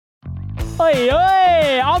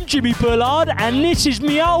Hey, I'm Jimmy Bullard, and this is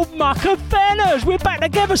me old muck of Fenners. We're back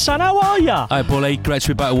together, son. How are ya? Hi, Bully. Great to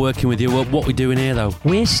be back working with you. What we doing here, though?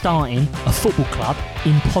 We're starting a football club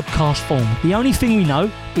in podcast form. The only thing we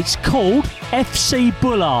know, it's called FC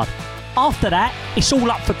Bullard. After that, it's all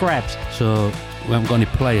up for grabs. So, we haven't got any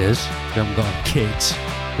players, we haven't got kids,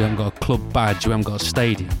 we haven't got a club badge, we haven't got a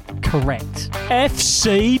stadium. Correct.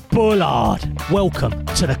 FC Bullard. Welcome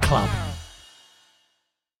to the club.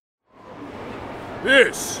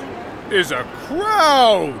 This is a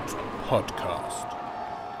Crowd podcast.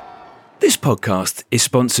 This podcast is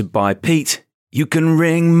sponsored by Pete. You can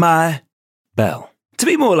ring my bell. To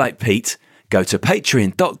be more like Pete, go to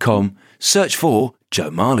patreon.com, search for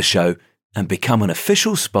Joe Marler Show, and become an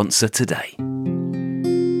official sponsor today.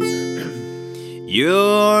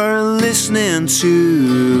 You're listening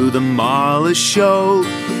to The Marler Show.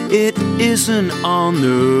 It isn't on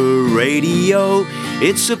the radio.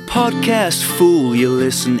 It's a podcast, fool. You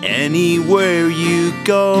listen anywhere you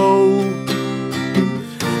go.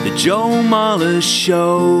 The Joe Marler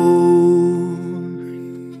Show.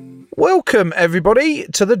 Welcome, everybody,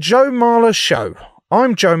 to the Joe Marler Show.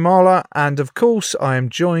 I'm Joe Marler, and of course, I am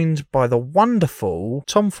joined by the wonderful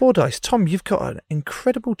Tom Fordyce. Tom, you've got an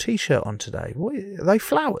incredible T-shirt on today. What are they,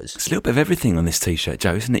 flowers? It's a little bit of everything on this T-shirt,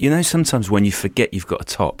 Joe, isn't it? You know, sometimes when you forget you've got a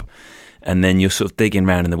top, and then you're sort of digging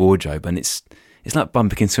around in the wardrobe, and it's like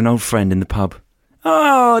bumping into an old friend in the pub.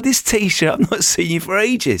 Oh, this T-shirt, I've not seen you for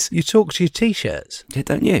ages. You talk to your T-shirts? Yeah,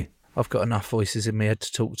 don't you? I've got enough voices in my head to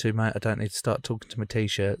talk to, mate. I don't need to start talking to my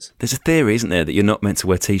T-shirts. There's a theory, isn't there, that you're not meant to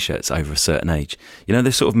wear T-shirts over a certain age. You know,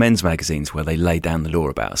 there's sort of men's magazines where they lay down the law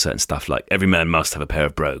about certain stuff, like every man must have a pair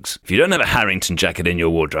of brogues. If you don't have a Harrington jacket in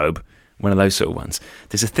your wardrobe, one of those sort of ones.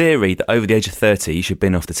 There's a theory that over the age of 30, you should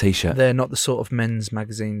bin off the T-shirt. They're not the sort of men's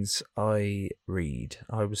magazines I read.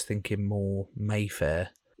 I was thinking more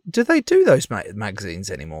Mayfair. Do they do those magazines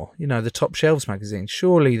anymore? You know, the top shelves magazines.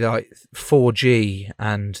 Surely, like 4G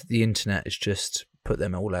and the internet has just put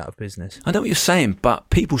them all out of business. I know what you're saying, but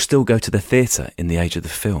people still go to the theatre in the age of the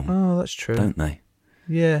film. Oh, that's true. Don't they?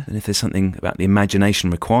 Yeah. And if there's something about the imagination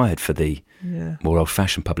required for the more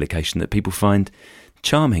old-fashioned publication that people find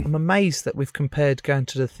charming. I'm amazed that we've compared going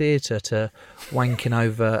to the theatre to wanking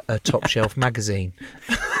over a top shelf magazine.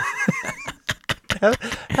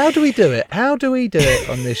 How do we do it? How do we do it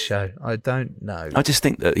on this show? I don't know. I just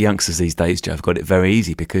think that the youngsters these days, Joe, have got it very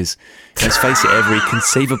easy because, let's face it, every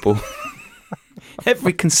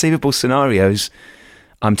conceivable scenarios,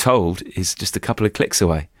 I'm told, is just a couple of clicks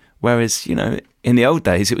away. Whereas, you know, in the old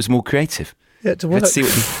days, it was more creative. You had to work.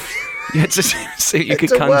 You had to see what you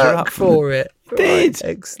could conjure up for it. Did. Right,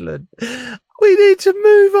 excellent. We need to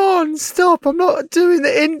move on. Stop. I'm not doing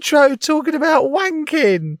the intro talking about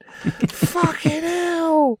wanking. Fucking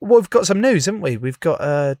hell. Well, we've got some news, haven't we? We've got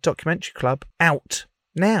a documentary club out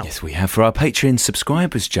now. Yes, we have. For our Patreon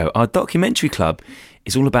subscribers, Joe, our documentary club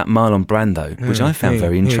is all about Marlon Brando, which I found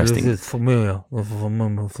very interesting. This is familiar with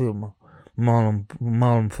a film.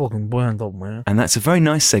 Marlon fucking Brando, man. And that's a very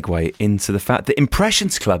nice segue into the fact that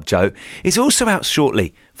Impressions Club, Joe, is also out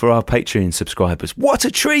shortly for our Patreon subscribers. What a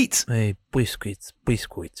treat! Hey, biscuits,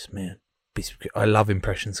 man. I love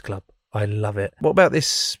Impressions Club. I love it. What about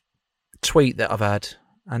this tweet that I've had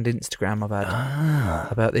and Instagram I've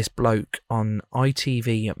had about this bloke on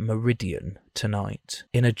ITV Meridian tonight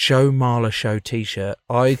in a Joe Marler Show T-shirt?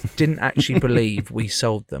 I didn't actually believe we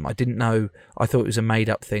sold them. I didn't know. I thought it was a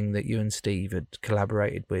made-up thing that you and Steve had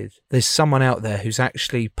collaborated with. There's someone out there who's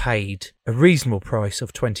actually paid a reasonable price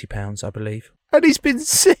of £20, I believe. And he's been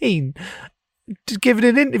seen giving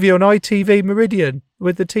an interview on ITV Meridian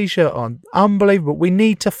with the T-shirt on. Unbelievable. We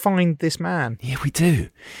need to find this man. Yeah, we do.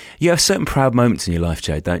 You have certain proud moments in your life,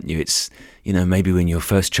 Joe, don't you? It's, you know, maybe when your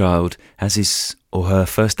first child has his or her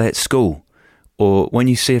first day at school, or when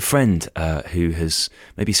you see a friend who has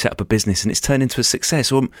maybe set up a business and it's turned into a success,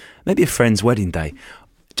 or maybe a friend's wedding day.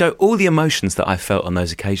 Joe, all the emotions that I felt on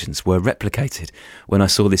those occasions were replicated when I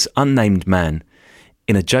saw this unnamed man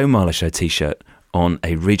in a Joe Marler Show T-shirt on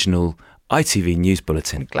a regional ITV news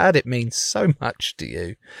bulletin. I'm glad it means so much to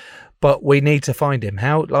you, but we need to find him.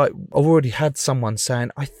 How? Like, I've already had someone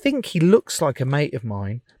saying, I think he looks like a mate of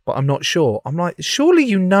mine, but I'm not sure. I'm like, surely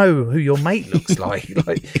you know who your mate looks like.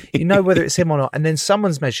 Like, you know whether it's him or not. And then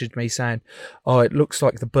someone's messaged me saying, oh, it looks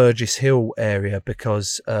like the Burgess Hill area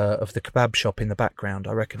because of the kebab shop in the background.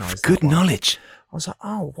 I recognise that. Good knowledge. I was like,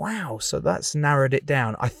 oh, wow. So that's narrowed it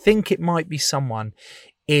down. I think it might be someone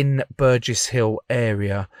in Burgess Hill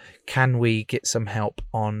area. Can we get some help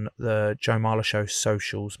on the Joe Marler Show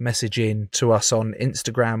socials? Message in to us on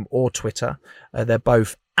Instagram or Twitter. They're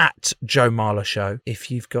both at Joe Marler Show.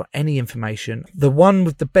 If you've got any information, the one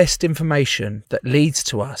with the best information that leads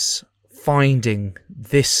to us finding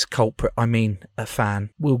this culprit, I mean a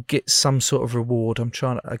fan, will get some sort of reward. I'm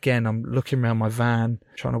looking around my van,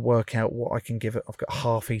 trying to work out what I can give it. I've got a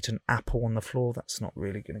half-eaten apple on the floor. That's not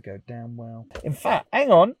really going to go down well. In fact,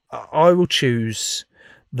 hang on. I will choose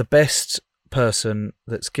the best person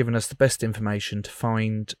that's given us the best information to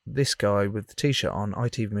find this guy with the T-shirt on,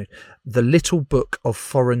 ITV Mood, the little book of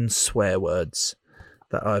foreign swear words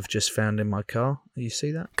that I've just found in my car. You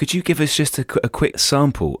see that? Could you give us just a quick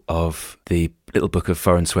sample of the little book of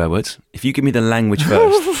foreign swear words? If you give me the language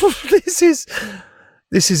first.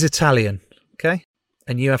 This is Italian, okay?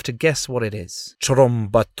 And you have to guess what it is.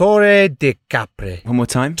 Trombatore di Capri. One more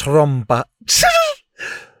time. Trombatore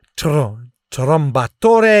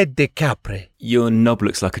di Capri. Your knob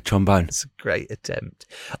looks like a trombone. It's a great attempt.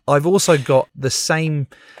 I've also got the same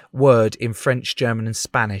word in French, German and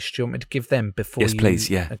Spanish. Do you want me to give them before Yes, please,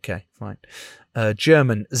 yeah. Okay, fine.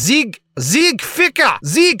 German, Siegficker.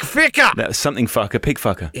 That was something fucker, pig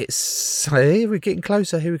fucker. We're getting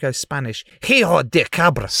closer. Here we go. Spanish, Hijo de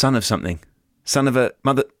Cabra. Son of something. Son of a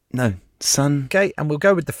mother. No, son. Okay, and we'll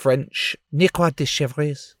go with the French, Nicolas de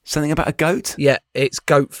Chevreuse. Something about a goat? Yeah, it's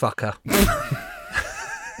goat fucker.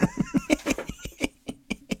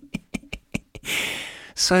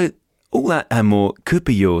 So, all that and more could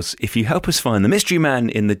be yours if you help us find the mystery man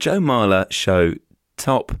in the Joe Marler Show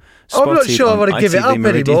top spotted. I'm not sure I want to give it up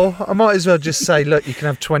Meridian. anymore. I might as well just say, look, you can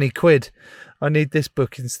have 20 quid. I need this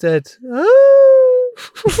book instead.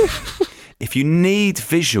 If you need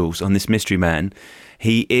visuals on this mystery man,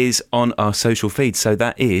 he is on our social feed. So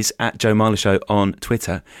that is at Joe Marler Show on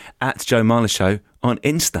Twitter, at Joe Marler Show on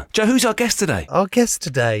Insta. Joe, who's our guest today? Our guest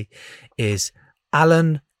today is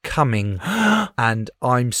Alan Cumming, and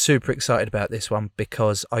I'm super excited about this one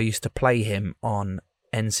because I used to play him on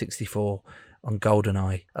N64 on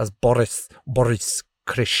GoldenEye as Boris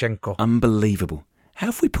Krishenko. Unbelievable. How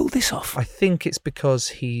have we pulled this off? I think it's because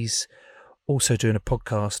he's also doing a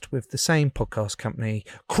podcast with the same podcast company,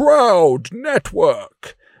 Crowd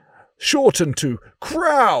Network, shortened to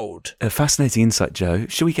Crowd. A fascinating insight, Joe.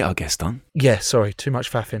 Shall we get our guest on? Yeah, sorry, too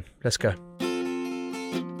much faffing. Let's go.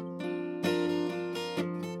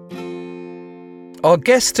 Our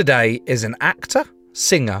guest today is an actor,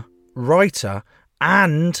 singer, writer,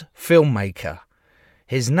 and filmmaker.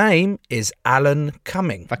 His name is Alan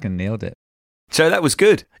Cumming. Fucking nailed it. So that was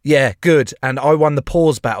good. Yeah, good. And I won the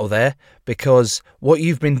pause battle there because what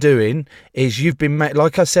you've been doing is you've been,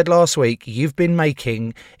 like I said last week, you've been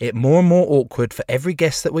making it more and more awkward for every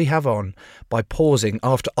guest that we have on by pausing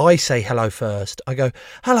after I say hello first. I go,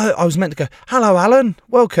 hello. I was meant to go, hello, Alan,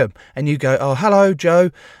 welcome. And you go, oh, hello, Joe.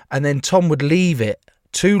 And then Tom would leave it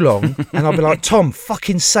too long and I'll be like, Tom,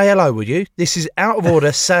 fucking say hello, would you? This is out of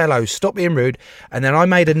order. Say hello. Stop being rude. And then I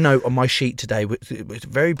made a note on my sheet today, which was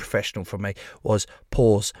very professional from me, was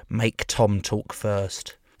pause, make Tom talk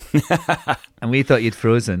first. And we thought you'd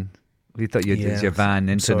frozen. We thought your van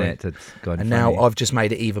internet had gone and funny. now I've just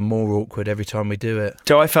made it even more awkward every time we do it.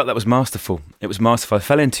 Joe, I felt that was masterful. It was masterful. I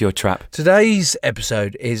fell into your trap. Today's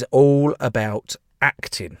episode is all about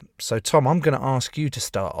acting. So Tom, I'm going to ask you to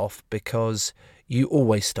start off because you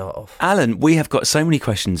always start off. Alan, we have got so many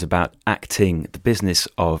questions about acting, the business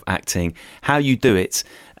of acting, how you do it.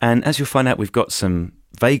 And as you'll find out, we've got some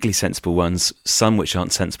vaguely sensible ones, some which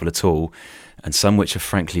aren't sensible at all, and some which are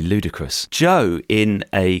frankly ludicrous. Joe, in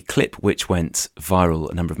a clip which went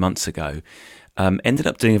viral a number of months ago, ended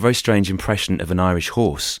up doing a very strange impression of an Irish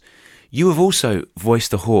horse. You have also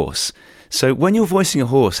voiced a horse. So when you're voicing a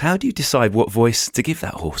horse, how do you decide what voice to give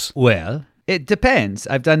that horse? Well, it depends.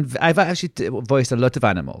 I've actually voiced a lot of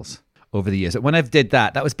animals over the years. When I did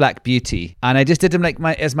that was Black Beauty, and I just did them like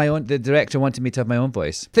as my own. The director wanted me to have my own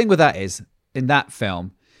voice. Thing with that is, in that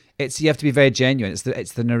film, you have to be very genuine.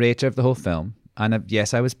 It's the narrator of the whole film, and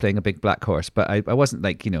yes, I was playing a big black horse, but I wasn't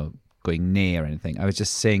like going neigh or anything. I was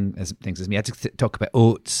just saying things as me. I had to talk about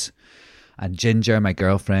Oates and Ginger, my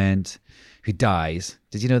girlfriend, who dies.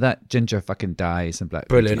 Did you know that? Ginger fucking dies in Black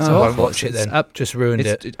Beauty. Brilliant. I won't watch it then. Just ruined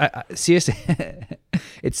it. Seriously,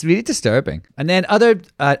 it's really disturbing. And then other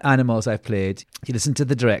animals I've played, you listen to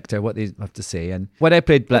the director, what they have to say. And when I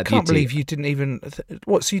played Black Beauty... I can't believe you didn't even...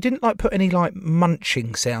 so you didn't put any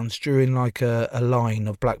munching sounds during a line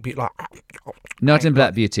of Black Beauty? Not in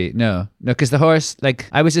Black Beauty, no. No, because the horse,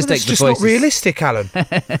 I was just the voices... It's just not realistic, Alan.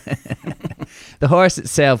 The horse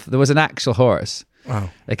itself, there was an actual horse.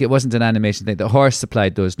 Wow. It wasn't an animation thing. The horse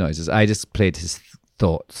supplied those noises. I just played his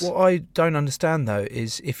thoughts. What I don't understand though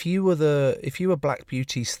is if you were Black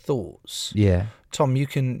Beauty's thoughts. Yeah. Tom, you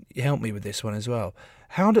can help me with this one as well.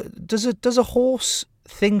 How does a horse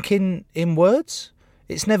thinking in words.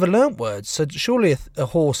 It's never learnt words. So surely a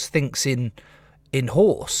horse thinks in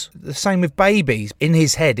horse. The same with babies. In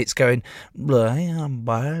his head, it's going blah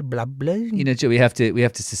blah blah blah. You know, Joe, we have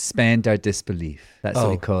to suspend our disbelief. That's what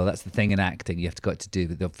we call. That's the thing in acting. You have got to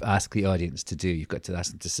do. Ask the audience to do. You've got to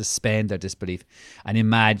ask them to suspend their disbelief and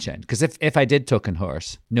imagine. Because if I did talk in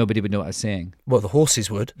horse, nobody would know what I was saying. Well, the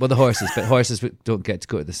horses would. Well, the horses, but horses don't get to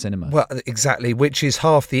go to the cinema. Well, exactly. Which is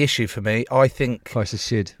half the issue for me. I think Horses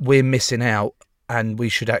should. We're missing out, and we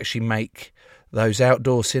should actually make those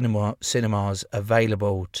outdoor cinemas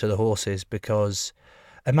available to the horses, because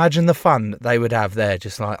imagine the fun that they would have there,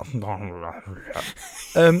 just like Tom,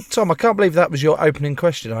 I can't believe that was your opening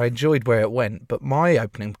question. I enjoyed where it went, but my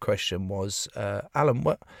opening question was, Alan,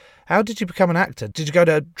 how did you become an actor? Did you go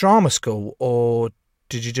to drama school, or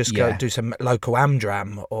did you just go do some local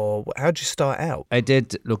Amdram, or how did you start out? I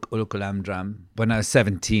did local Amdram when I was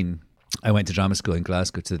 17. I went to drama school in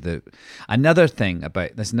Glasgow. Another thing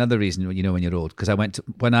about there's another reason, you know, when you're old, because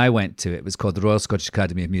when I went to it was called the Royal Scottish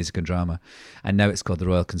Academy of Music and Drama, and now it's called the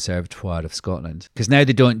Royal Conservatoire of Scotland, because now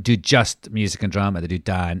they don't do just music and drama, they do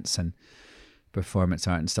dance and performance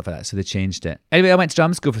art and stuff like that, so they changed it. Anyway, I went to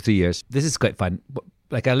drama school for 3 years. This is quite fun.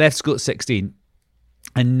 Like, I left school at 16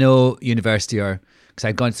 and no university, or because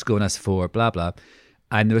I'd gone to school when I was 4, blah blah,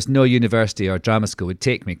 and there was no university or drama school would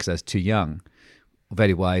take me because I was too young,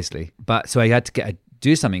 very wisely. But so I had to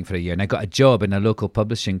do something for a year, and I got a job in a local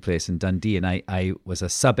publishing place in Dundee, and I was a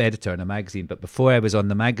sub-editor in a magazine. But before I was on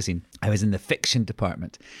the magazine, I was in the fiction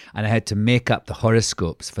department, and I had to make up the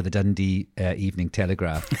horoscopes for the Dundee Evening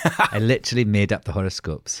Telegraph. I literally made up the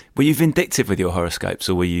horoscopes. Were you vindictive with your horoscopes,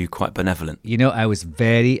 or were you quite benevolent? You know, I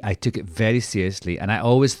took it very seriously, and I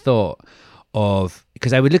always thought of,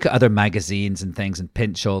 because I would look at other magazines and things and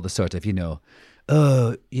pinch all the sort of,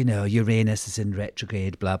 oh, Uranus is in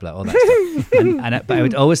retrograde, blah, blah, all that stuff. But I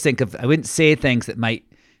would always think I wouldn't say things that might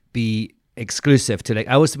be exclusive to, like,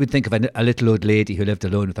 I always would think of a little old lady who lived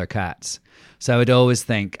alone with her cats. So I would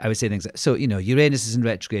say things like, so, Uranus is in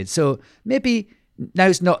retrograde, so maybe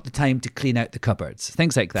now's not the time to clean out the cupboards.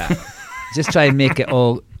 Things like that. Just try and make it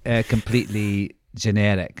all completely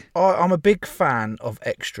generic. I'm a big fan of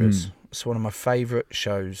Extras. It's one of my favourite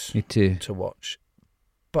shows Me too. to watch.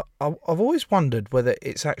 But I've always wondered whether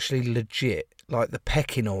it's actually legit, like the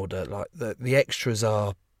pecking order, like the extras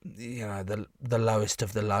are, the lowest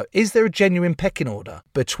of the low. Is there a genuine pecking order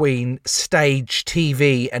between stage,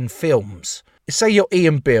 TV and films? Say you're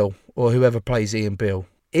Ian Bill, or whoever plays Ian Bill.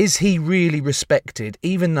 Is he really respected,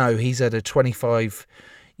 even though he's had a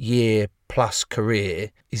 25-year plus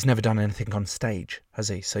career? He's never done anything on stage, has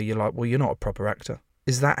he? So you're like, well, you're not a proper actor.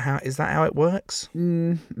 Is that how it works?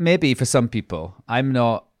 Maybe for some people. I'm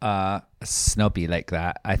not snobby like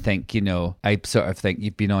that. I think, I sort of think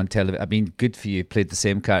you've been on television. I mean, good for you. Played the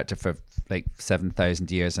same character for like 7,000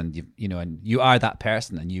 years, and and you are that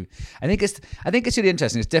person. And I think it's really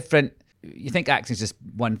interesting. It's different. You think acting is just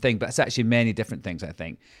one thing, but it's actually many different things. I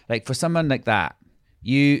think, like, for someone like that,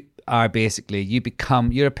 you are basically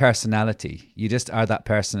you're a personality. You just are that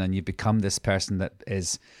person, and you become this person that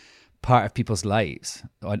is part of people's lives,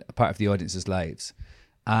 or part of the audience's lives.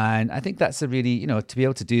 And I think that's a really, to be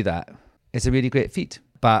able to do that, it's a really great feat.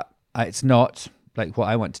 But it's not like what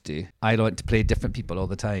I want to do. I want to play different people all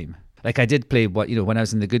the time. Like, I did play when I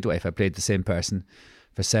was in The Good Wife, I played the same person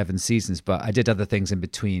for 7 seasons, but I did other things in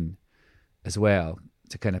between as well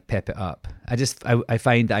to kind of pep it up. I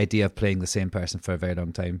find the idea of playing the same person for a very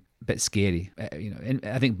long time a bit scary.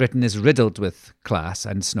 I think Britain is riddled with class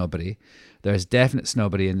and snobbery. There's definite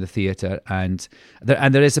snobbery in the theatre, and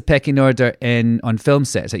there is a pecking order on film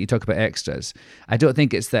sets. Like, you talk about extras. I don't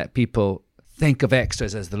think it's that people think of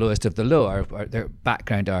extras as the lowest of the low, or they're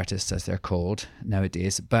background artists, as they're called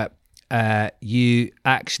nowadays. But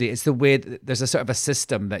it's the way that there's a sort of a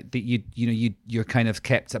system that you're kind of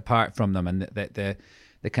kept apart from them, and that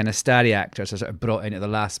the kind of starry actors are sort of brought in at the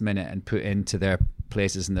last minute and put into their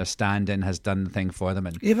places, and their stand-in has done the thing for them.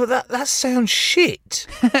 And yeah, but that sounds shit.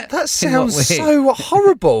 That sounds so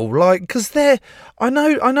horrible. Like, because I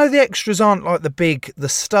know the extras aren't like the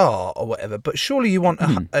star or whatever, but surely you want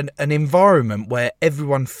an environment where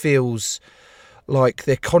everyone feels like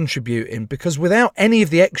they're contributing, because without any of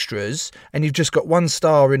the extras, and you've just got one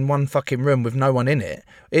star in one fucking room with no one in it,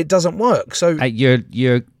 it doesn't work. So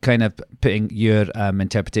you're kind of putting your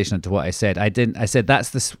interpretation into what I said. I said that's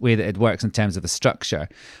the way that it works in terms of a structure.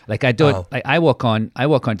 Like, I don't. Like, I walk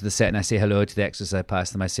onto the set and I say hello to the extras. I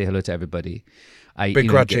pass them. I say hello to everybody.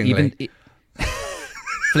 Begrudgingly,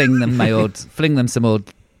 fling them some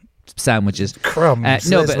old sandwiches. Crumbs.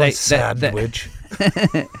 No, but like sandwich.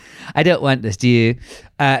 I don't want this, do you?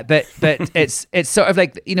 But it's sort of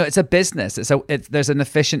like, it's a business. There's an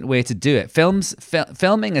efficient way to do it.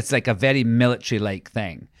 Filming, it's like a very military-like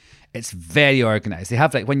thing. It's very organized. They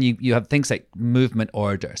have like when you have things like movement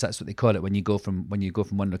orders. That's what they call it when you go from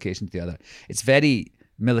one location to the other. It's very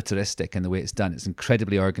militaristic in the way it's done. It's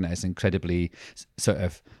incredibly organized, incredibly sort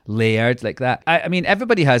of layered like that. I mean,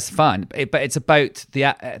 everybody has fun, but it's about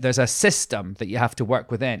there's a system that you have to work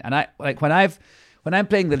within. And I like when I'm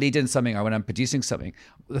playing the lead in something or when I'm producing something,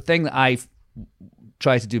 the thing that I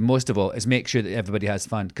try to do most of all is make sure that everybody has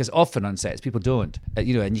fun, because often on sets people don't,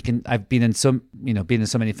 and I've been in so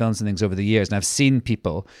many films and things over the years, and I've seen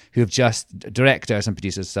people who have just directors and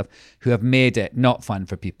producers and stuff who have made it not fun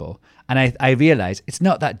for people, and I realize it's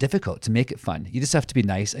not that difficult to make it fun. You just have to be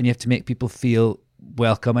nice, and you have to make people feel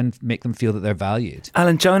welcome and make them feel that they're valued.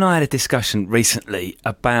 Alan, Joe and I had a discussion recently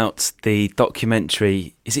about the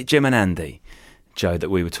documentary, is it Jim and Andy, Joe, that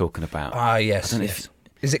we were talking about? Yes.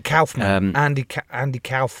 Is it Kaufman? Andy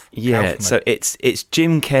Kaufman. Yeah, Kaufman. So it's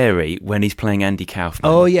Jim Carrey when he's playing Andy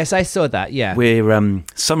Kaufman. Oh yes, I saw that. Yeah, we're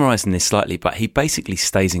summarising this slightly, but he basically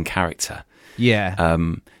stays in character. Yeah,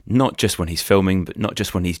 not just when he's filming, but not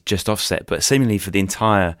just when he's just offset, but seemingly for the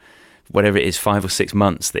entire, whatever it is, 5 or 6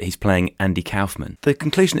 months that he's playing Andy Kaufman. The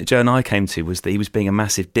conclusion that Joe and I came to was that he was being a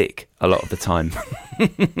massive dick a lot of the time.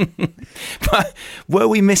 But were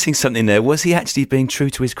we missing something there? Was he actually being true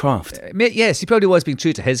to his craft? Yes, he probably was being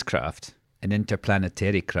true to his craft, an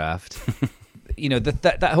interplanetary craft.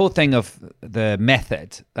 That whole thing of the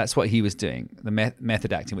method, that's what he was doing, the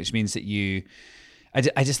method acting, which means that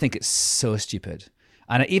I just think it's so stupid.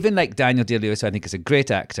 And even like Daniel Day-Lewis, I think is a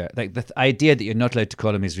great actor. Like the idea that you're not allowed to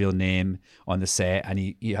call him his real name on the set, and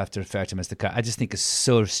you have to refer to him as the character, I just think is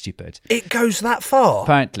so stupid. It goes that far?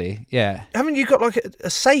 Apparently, yeah. Haven't you got like a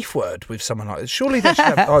safe word with someone like this? Surely they should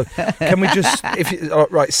have. Can we just?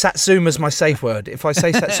 Right, Satsuma's my safe word. If I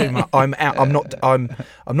say Satsuma, I'm out. I'm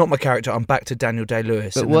not my character. I'm back to Daniel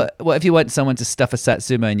Day-Lewis. But what if you want someone to stuff a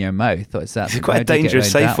Satsuma in your mouth? What's that? It's quite a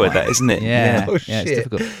dangerous safe word, that, isn't it? Yeah, Oh, yeah, it's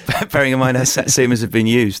difficult. Bearing in mind how Satsumas have been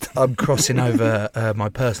used. I'm crossing over my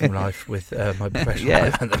personal life with my professional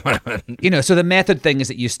life at the moment. So the method thing is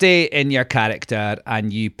that you stay in your character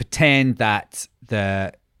and you pretend that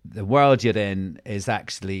the world you're in is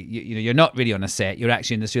actually, you're not really on a set, you're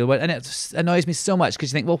actually in this real world. And it just annoys me so much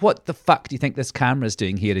because you think, well, what the fuck do you think this camera's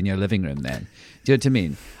doing here in your living room then? Do you know what I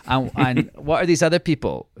mean? And what are these other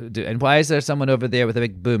people doing? And why is there someone over there with a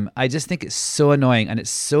big boom? I just think it's so annoying and it's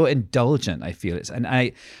so indulgent, I feel. And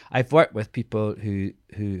I've worked with people who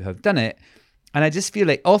have done it, and I just feel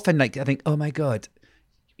like often, like, I think, oh my God,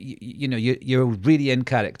 you're really in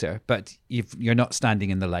character, but you're not standing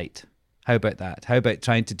in the light. How about that? How about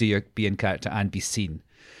trying to be in character and be seen?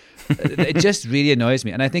 It just really annoys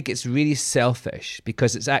me, and I think it's really selfish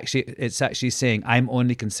because it's actually saying I'm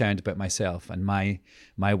only concerned about myself and my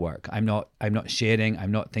work. I'm not sharing.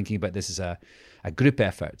 I'm not thinking about this as a group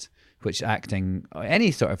effort, which acting or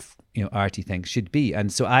any sort of arty thing should be.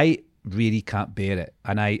 And so I really can't bear it.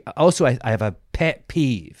 And I have a pet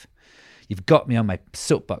peeve. You've got me on my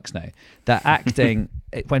soapbox now. That acting,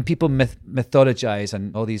 when people mythologize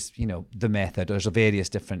and all these, the method, there's various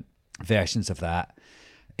different versions of that.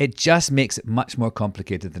 It just makes it much more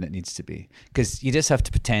complicated than it needs to be, because you just have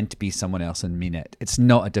to pretend to be someone else and mean it. It's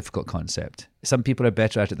not a difficult concept. Some people are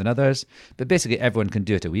better at it than others, but basically everyone can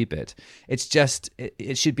do it a wee bit. It's just,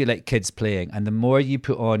 it should be like kids playing. And the more you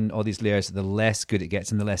put on all these layers, the less good it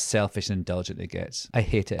gets and the less selfish and indulgent it gets. I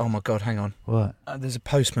hate it. Oh my God, hang on. What? There's a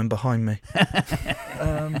postman behind me.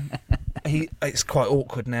 It's quite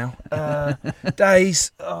awkward now.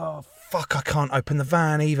 Days. Oh, fuck, I can't open the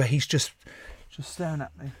van either. He's just staring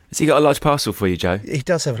at me. Has he got a large parcel for you, Joe? He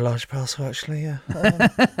does have a large parcel, actually. Yeah.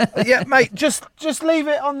 Yeah, mate. Just leave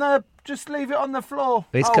it on the floor.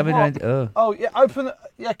 He's coming what? around. Oh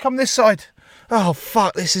yeah. Come this side. Oh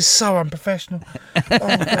fuck! This is so unprofessional. Oh,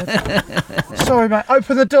 God. Sorry, mate.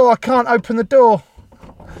 Open the door. I can't open the door.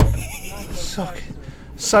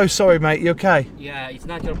 So sorry, mate. You okay? Yeah, it's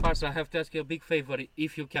not your parcel. I have to ask you a big favor,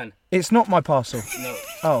 if you can. It's not my parcel. No.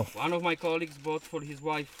 Oh. One of my colleagues bought for his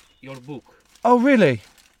wife your book. Oh really?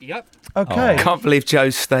 Yep. Okay. I can't believe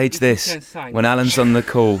Joe staged this when Alan's on the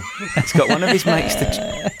call. He's got one of his mates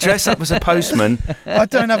to dress up as a postman. I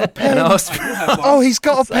don't have a pen. And ask Oh, he's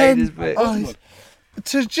got a Sign his pen. book. Oh,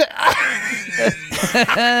 Get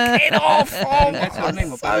off! Oh, That's your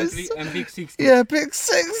name, apparently. I'm Big 60. yeah, Big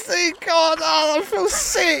 60. God, I feel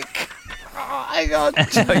sick. Oh, hang on.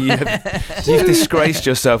 Joe, you've disgraced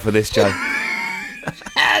yourself with this, Joe.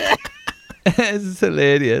 It's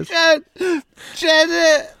hilarious.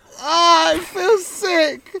 Janet. Oh, I feel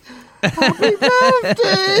sick. Happy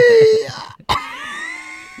birthday!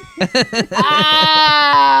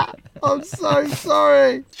 I'm so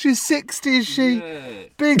sorry. She's 60, is she? Yeah.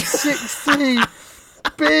 Big 60.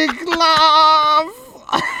 Big love.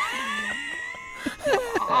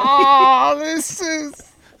 Oh, this is...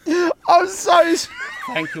 I'm so...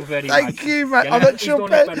 Thank you very much. Thank you, mate. Can I'm I at please your don't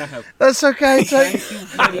bed. open a help? That's okay. Thank you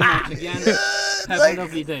very much again. Have a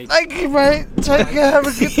lovely day. Thank you, mate. Take care. Have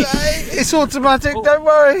a good day. It's automatic. Don't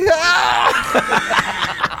worry.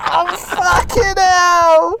 I'm fucking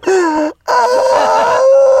hell.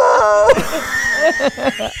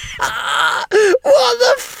 What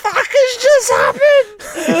the fuck has just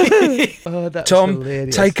happened? Oh, that's Tom,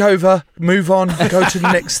 hilarious. take over. Move on. Go to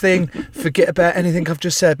the next thing. Forget about anything I've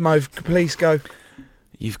just said. Mo, please go.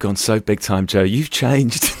 You've gone so big time, Joe. You've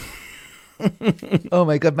changed. Oh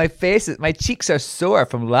my God, my cheeks are sore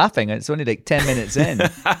from laughing. It's only like 10 minutes in.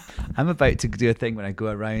 I'm about to do a thing when I go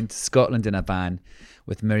around Scotland in a van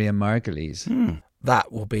with Miriam Margolyes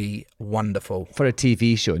That will be wonderful. for a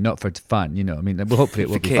TV show, not for fun, you know. I mean, well, hopefully it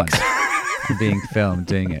will For be kicks. fun. I'm being filmed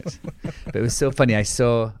doing it. But it was so funny. I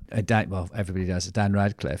saw everybody does, Dan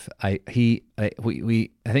Radcliffe. I think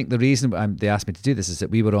the reason they asked me to do this is that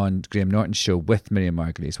we were on Graham Norton's show with Miriam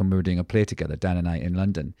Margolyes when we were doing a play together, Dan and I, in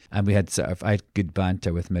London, and I had good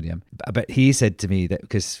banter with Miriam. But he said to me that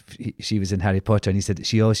because she was in Harry Potter, and he said that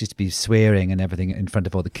she always used to be swearing and everything in front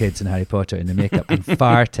of all the kids in Harry Potter in the makeup and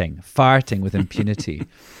farting with impunity.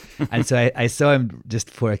 And so I saw him just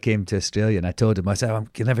before I came to Australia, and I told him, I said,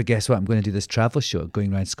 you'll never guess what, I'm going to do this travel show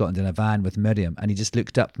going around Scotland in a van with Miriam. And he just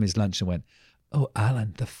looked up from his lunch and went, "Oh,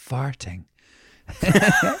 Alan, the farting."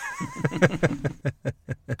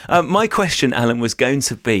 My question, Alan, was going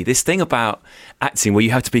to be this thing about acting where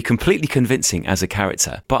you have to be completely convincing as a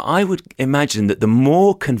character. But I would imagine that the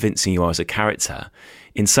more convincing you are as a character,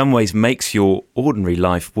 in some ways makes your ordinary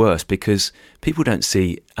life worse, because people don't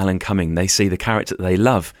see Alan Cumming, they see the character that they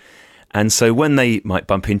love. And so when they might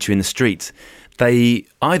bump into you in the street, they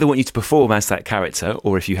either want you to perform as that character,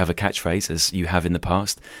 or if you have a catchphrase, as you have in the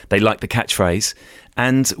past, they like the catchphrase.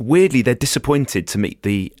 And weirdly, they're disappointed to meet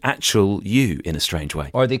the actual you in a strange way.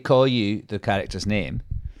 Or they call you the character's name,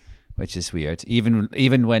 which is weird. Even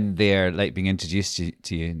when they're like being introduced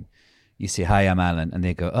to you, and you say, "Hi, I'm Alan," and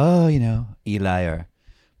they go, "Oh, Eli," or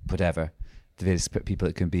whatever, the various people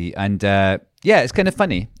it can be. And it's kind of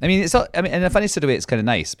funny. I mean, in a funny sort of way, it's kind of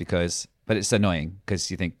nice but it's annoying because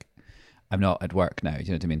you think, I'm not at work now. You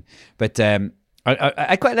know what I mean? But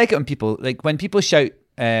I quite like it when people shout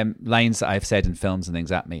lines that I've said in films and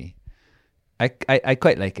things at me. I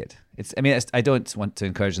quite like it. I don't want to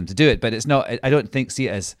encourage them to do it, but it's not. I don't see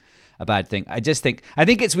it as a bad thing. I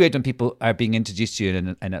think it's weird when people are being introduced to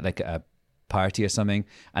you in a party or something,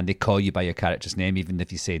 and they call you by your character's name, even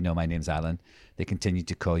if you say, "No, my name's Alan." They continue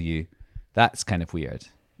to call you. That's kind of weird.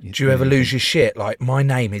 Do you ever lose your shit? Like, my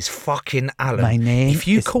name is fucking Alan. My name If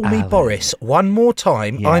you is call me Alan. Boris one more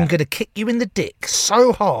time, Yeah. I'm going to kick you in the dick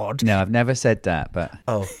so hard. No, I've never said that, but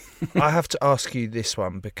Oh, I have to ask you this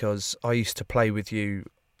one because I used to play with you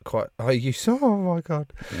oh my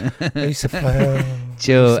God. I used to play...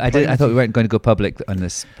 Joe, I thought we weren't going to go public on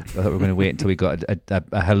this. I thought we were going to wait until we got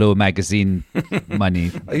a Hello magazine money.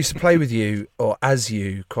 I used to play with you, or as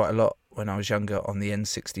you, quite a lot when I was younger on the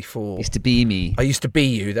N64. Used to be me. I used to be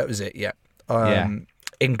you, that was it, yeah. Yeah.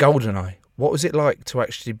 In GoldenEye, what was it like to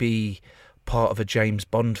actually be part of a James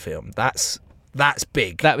Bond film? That's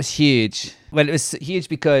big. That was huge. Well, it was huge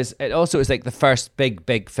because it also was like the first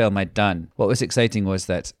big film I'd done. What was exciting was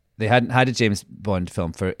that they hadn't had a James Bond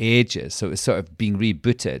film for ages, so it was sort of being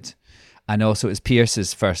rebooted. And also it was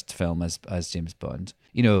Pierce's first film as James Bond.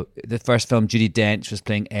 The first film, Judi Dench was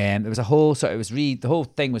playing M. There was a whole the whole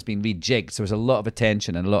thing was being rejigged. So there was a lot of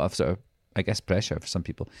attention and a lot of sort of, I guess, pressure for some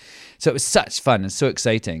people. So it was such fun and so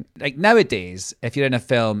exciting. Like nowadays, if you're in a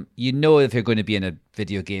film, if you're going to be in a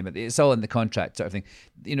video game, it's all in the contract sort of thing.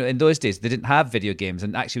 In those days, they didn't have video games.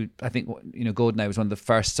 And actually, I think, GoldenEye was one of the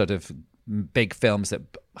first sort of big films that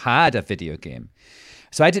had a video game.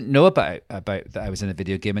 So I didn't know about that I was in a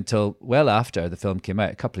video game until well after the film came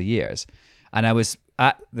out, a couple of years. And I was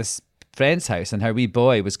at this friend's house, and her wee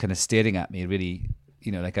boy was kind of staring at me really,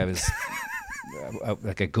 like I was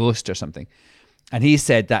like a ghost or something. And he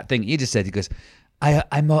said that thing he just said. He goes, I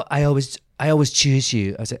always choose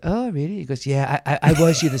you. I was like, "Oh, really?" He goes, "Yeah, I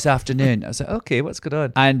was you this afternoon." I was like, "Okay, what's going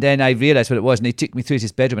on?" And then I realised what it was, and he took me through to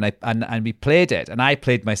his bedroom, and we played it, and I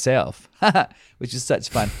played myself, which was such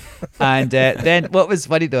fun. And then what was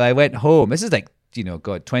funny though, I went home. This is like,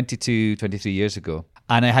 22, 23 years ago,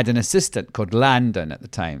 and I had an assistant called Landon at the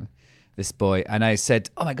time. this boy, and I said,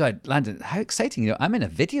 "Oh my God, Landon, how exciting! I'm in a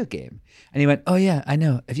video game." And he went, "Oh yeah, I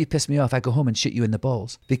know. If you piss me off, I go home and shoot you in the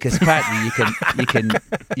balls, because apparently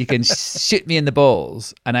you can shoot me in the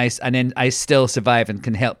balls, and then I still survive and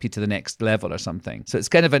can help you to the next level or something." So it's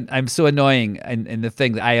kind of I'm so annoying in the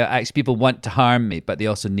thing that I actually, people want to harm me, but they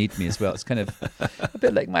also need me as well. It's kind of a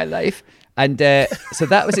bit like my life, and so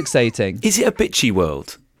that was exciting. Is it a bitchy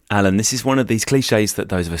world, Alan? This is one of these cliches that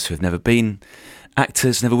those of us who have never been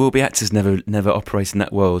actors, never will be actors, never operate in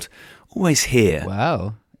that world, always hear.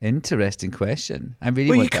 Wow. Interesting question. I really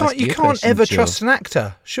Well, want to ask you you a can't question, ever Joe. trust an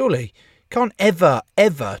actor, surely. You can't ever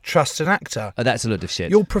trust an actor. Oh, that's a load of shit.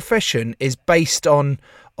 Your profession is based on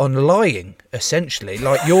lying, essentially.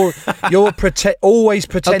 Like you're always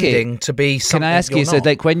pretending to be something. Can I ask you're you? So, not.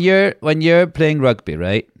 like when you're playing rugby,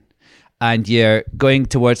 right, and you're going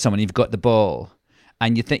towards someone, you've got the ball,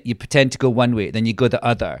 and you pretend to go one way, then you go the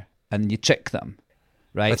other, and you trick them,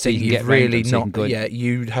 right? I So think you can you've get round really them, so you not. can go- Yeah,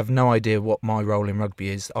 you have no idea what my role in rugby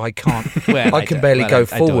is. I can't. Well, I can barely go I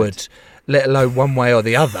don't. forward, let alone one way or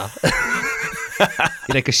the other.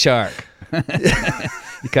 You're like a shark.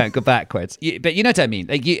 You can't go backwards. But you know what I mean?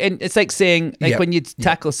 Like it's like saying, like when you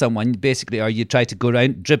tackle someone, basically, or you try to go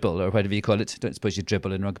around, dribble, or whatever you call it. Don't suppose you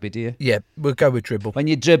dribble in rugby, do you? Yeah, we'll go with dribble. When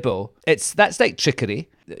you dribble, that's like trickery.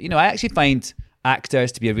 I actually find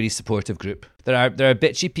actors to be a really supportive group. There are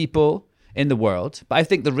bitchy people in the world, but I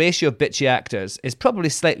think the ratio of bitchy actors is probably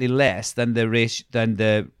slightly less than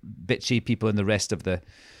the bitchy people in the rest of the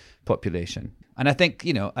population. And I think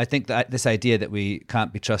that this idea that we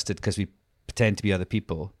can't be trusted because we pretend to be other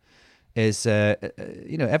people is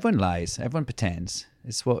everyone lies, everyone pretends.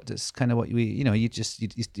 It's kind of what you just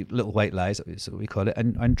little white lies, that's what we call it.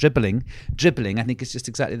 And dribbling I think is just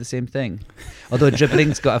exactly the same thing, although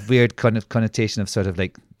dribbling's got a weird kind of connotation of sort of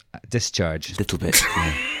like discharge A little bit.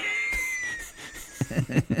 Yeah.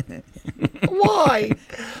 Why?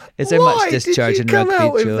 Is there Why much discharge did in you come rugby,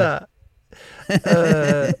 out with Joe? that?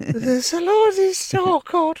 There's a lot of discharge.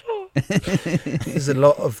 God. There's a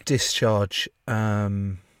lot of discharge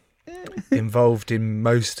involved in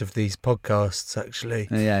most of these podcasts, actually.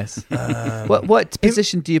 Yes. What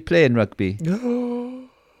position do you play in rugby?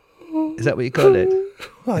 Is that what you call it?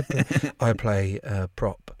 I play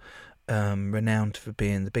prop, renowned for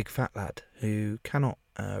being the big fat lad who cannot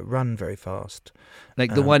run very fast.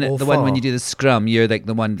 Like the one or when far. you do the scrum, you're like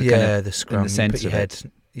the one. The scrum. in the You centre put your of head,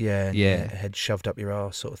 it. yeah, Yeah. your head shoved up your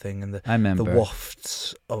arse, sort of thing, and I remember. the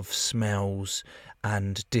wafts of smells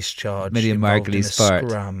and discharge. Miriam involved in a Margolyes fart.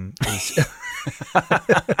 Scrum is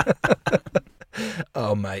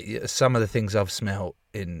oh mate, some of the things I've smelt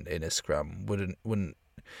in a scrum wouldn't.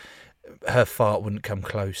 Her fart wouldn't come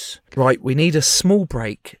close. Right, we need a small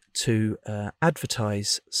break to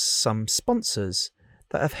advertise some sponsors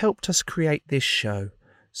that have helped us create this show.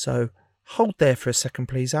 So hold there for a second,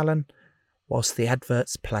 please, Alan, whilst the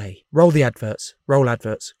adverts play. Roll the adverts. Roll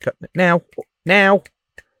adverts. Go. Now.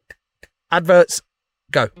 Adverts.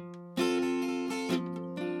 Go.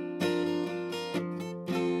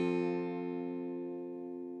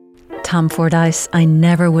 Tom Fordyce, I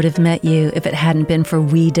never would have met you if it hadn't been for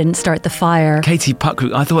We Didn't Start the Fire. Katie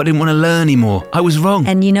Puckroot, I thought I didn't want to learn anymore. I was wrong.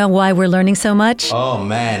 And you know why we're learning so much? Oh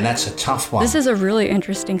man, that's a tough one. This is a really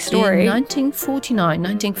interesting story. In 1949,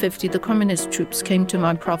 1950, the communist troops came to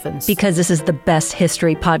my province. Because this is the best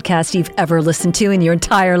history podcast you've ever listened to in your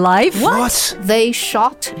entire life. What? They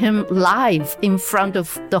shot him live in front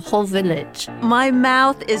of the whole village. My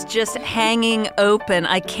mouth is just hanging open.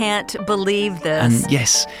 I can't believe this. And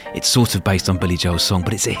yes, it's sort of based on Billy Joel's song,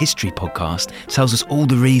 but it's a history podcast. It tells us all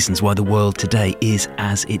the reasons why the world today is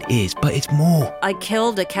as it is, but it's more. I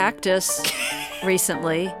killed a cactus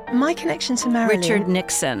recently. My connection to Marilyn. Richard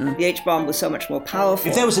Nixon. The H-bomb was so much more powerful.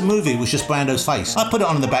 If there was a movie with just Brando's face, I'd put it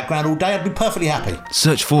on in the background all day, I'd be perfectly happy.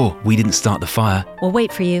 Search for We Didn't Start the Fire. We'll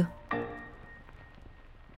wait for you.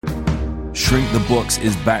 Shrink the Box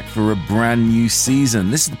is back for a brand new season.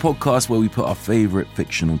 This is the podcast where we put our favourite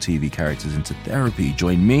fictional TV characters into therapy.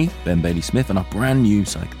 Join me, Ben Bailey-Smith, and our brand new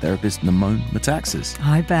psychotherapist, Namone Metaxas.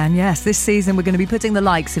 Hi, Ben. Yes, this season we're going to be putting the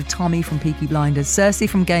likes of Tommy from Peaky Blinders, Cersei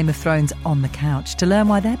from Game of Thrones on the couch to learn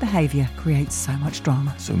why their behaviour creates so much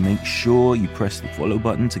drama. So make sure you press the follow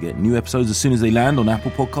button to get new episodes as soon as they land on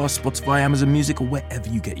Apple Podcasts, Spotify, Amazon Music, or wherever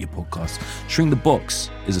you get your podcasts. Shrink the Box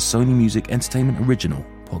is a Sony Music Entertainment original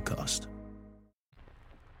podcast.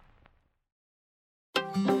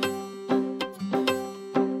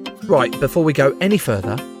 Right, before we go any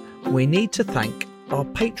further, we need to thank our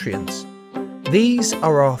Patreons. These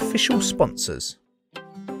are our official sponsors.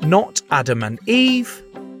 Not Adam and Eve,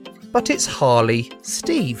 but it's Harley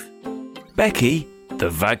Steve. Becky, the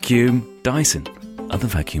vacuum Dyson. other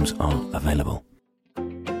vacuums are available.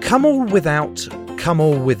 Come all without, come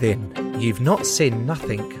all within. You've not seen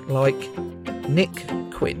nothing like Nick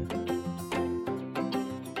Quinn.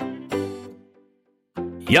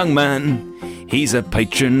 Young man, he's a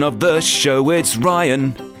patron of the show, it's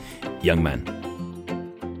Ryan. Young man.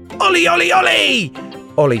 Ollie, Ollie, Ollie!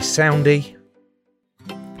 Ollie Soundy.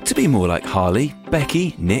 To be more like Harley,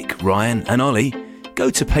 Becky, Nick, Ryan and Ollie, go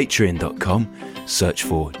to patreon.com, search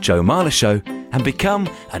for Joe Marler Show and become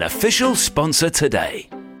an official sponsor today.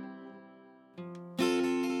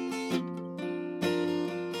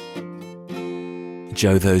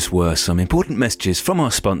 Joe, those were some important messages from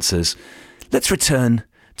our sponsors. Let's return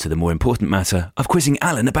to the more important matter of quizzing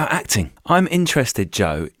Alan about acting. I'm interested,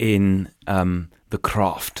 Joe, in the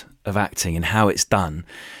craft of acting and how it's done.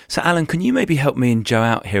 So, Alan, can you maybe help me and Joe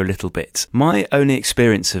out here a little bit? My only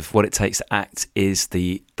experience of what it takes to act is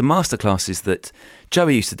the masterclasses that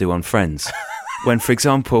Joey used to do on Friends. When, for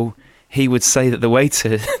example, he would say that the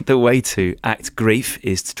way to act grief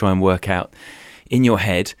is to try and work out in your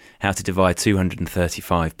head how to divide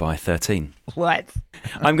 235 by 13. What?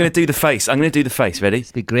 I'm going to do the face. Ready?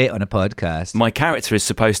 It'd be great on a podcast. My character is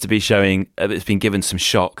supposed to be showing it's been given some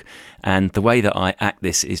shock, and the way that I act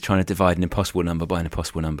this is trying to divide an impossible number by an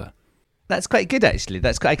impossible number. That's quite good, actually.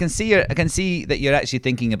 I can see that you're actually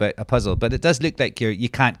thinking about a puzzle, but it does look like you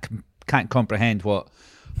can't comprehend what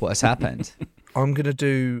has happened. I'm going to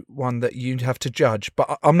do one that you'd have to judge,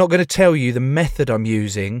 but I'm not going to tell you the method I'm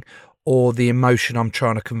using or the emotion I'm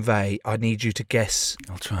trying to convey. I need you to guess.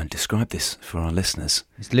 I'll try and describe this for our listeners.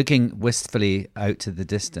 He's looking wistfully out to the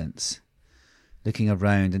distance, looking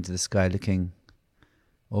around into the sky, looking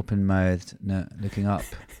open-mouthed, looking up.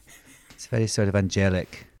 It's very sort of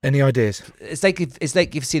angelic. Any ideas? It's like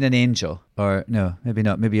you've seen an angel, or no, maybe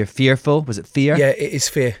not. Maybe you're fearful. Was it fear? Yeah, it is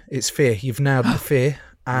fear. It's fear. You've nailed the fear.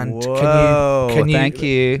 And Whoa, can you? Thank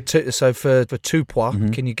you. So for 2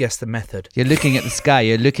 points, can you guess the method? You're looking at the sky.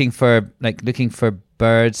 You're looking for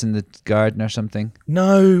birds in the garden or something.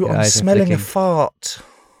 No, I'm smelling a fart.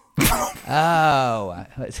 Oh,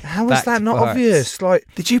 how was that not obvious? Like,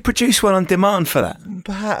 did you produce one on demand for that?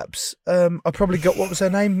 Perhaps. I probably got, what was her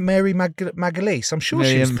name? Mary Magalise. I'm sure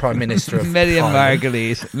she was Prime Minister of Miriam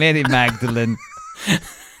Margolyes. Mary Magdalene.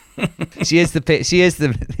 She is the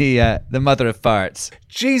mother of farts.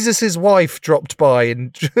 Jesus' wife dropped by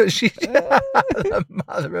and she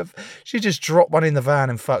just dropped one in the van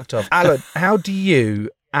and fucked off. Alan, how do you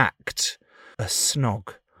act a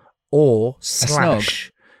snog or /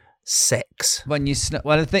 sex? When you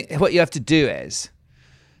well, I think what you have to do is,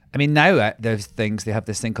 I mean, now there's things, they have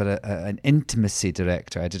this thing called an intimacy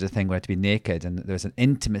director. I did a thing where I had to be naked, and there was an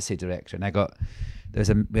intimacy director, and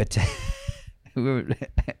we had to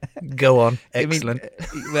go on. Excellent.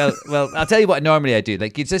 I mean, well, I'll tell you what normally I do.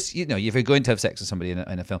 Like, you just, if you're going to have sex with somebody in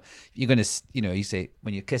a film, you're going to, you say,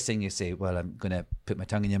 when you're kissing, you say, well, I'm going to put my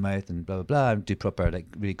tongue in your mouth and blah, blah, blah, and do proper, like,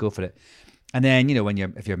 really go for it. And then,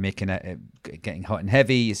 if you're making it getting hot and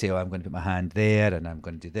heavy, you say, oh, I'm going to put my hand there and I'm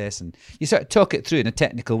going to do this. And you sort of talk it through in a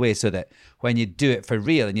technical way so that when you do it for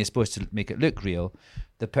real and you're supposed to make it look real,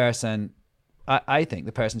 the person, I think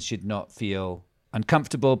the person should not feel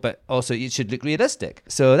uncomfortable, but also it should look realistic.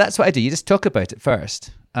 So that's what I do. You just talk about it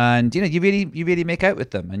first, and you really make out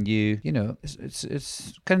with them, and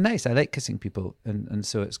it's kind of nice. I like kissing people, and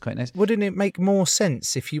so it's quite nice. Wouldn't it make more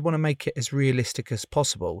sense if you want to make it as realistic as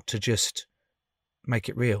possible to just make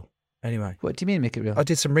it real? Anyway, what do you mean make it real? I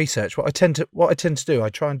did some research. What I tend to do, I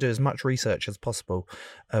try and do as much research as possible,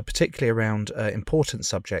 particularly around important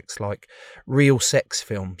subjects like real sex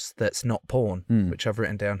films that's not porn, which I've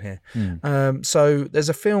written down here. So there's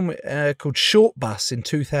a film called Short Bus in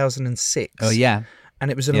 2006. Oh yeah, and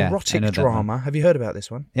it was an erotic drama. Have you heard about this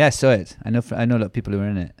one? Yeah, I saw it. I know a lot of people who were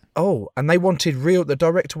in it. Oh, and the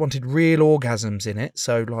director wanted real orgasms in it,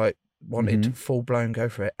 so like wanted full blown go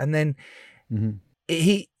for it, and then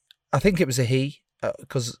I think it was a he,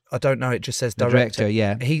 because I don't know, it just says director.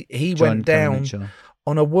 Yeah. He went down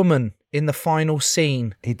on a woman in the final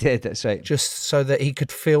scene. He did, that's right. Just so that he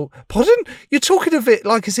could feel... Pardon? You're talking of it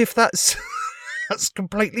like as if that's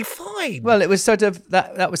completely fine. Well, it was sort of...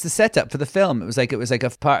 That was the setup for the film. It was like a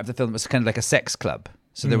part of the film. It was kind of like a sex club.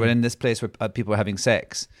 So they were in this place where people were having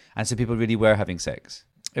sex. And so people really were having sex.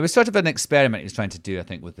 It was sort of an experiment he was trying to do, I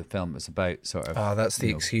think, with the film. It was about sort of... Oh, that's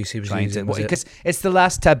the excuse he was using, because it's the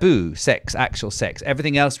last taboo, sex, actual sex.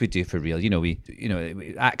 Everything else we do for real.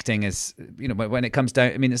 Acting is, when it comes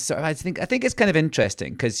down... I mean, it's sort of, I think it's kind of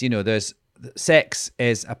interesting because, there's... Sex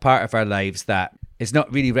is a part of our lives that is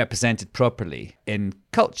not really represented properly in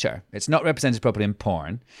culture. It's not represented properly in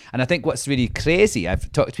porn. And I think what's really crazy,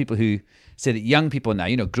 I've talked to people who say that young people now,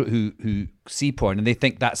 who see porn and they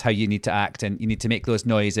think that's how you need to act and you need to make those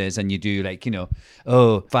noises and you do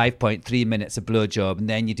 5.3 minutes of blowjob and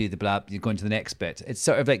then you do the blah, you go into the next bit. It's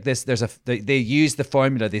sort of like this. They use the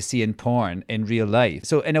formula they see in porn in real life.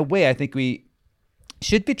 So in a way, I think we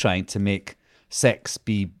should be trying to make sex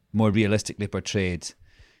be more realistically portrayed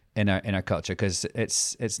in our culture, because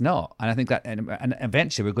it's not, and I think that and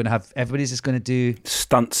eventually we're going to have, everybody's just going to do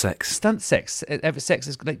stunt sex. Every sex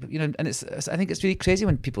is like, and I think it's really crazy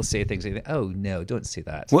when people say things like, oh no, don't say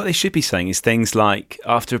that. What they should be saying is things like,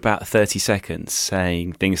 after about 30 seconds,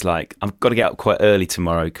 saying things like, I've got to get up quite early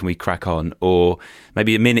tomorrow, can we crack on? Or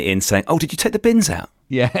maybe a minute in saying, oh, did you take the bins out?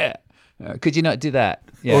 Yeah. Could you not do that?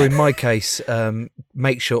 Yeah. Or in my case,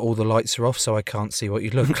 make sure all the lights are off so I can't see what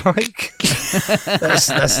you look like.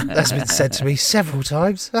 That's been said to me several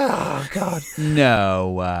times. Oh, God.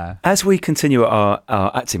 No. As we continue our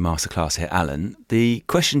acting masterclass here, Alan, the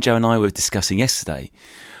question Joe and I were discussing yesterday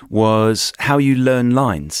was how you learn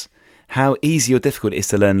lines. How easy or difficult it is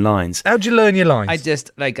to learn lines. How do you learn your lines? I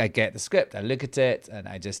just, I get the script, I look at it, and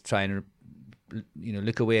I just try and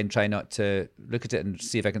look away and try not to look at it and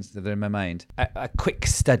see if I can, they're in my mind. A quick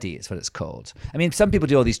study is what it's called. I mean, some people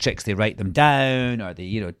do all these tricks. They write them down or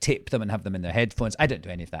they, tape them and have them in their headphones. I don't do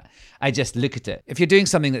any of that. I just look at it. If you're doing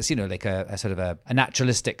something that's, like a sort of a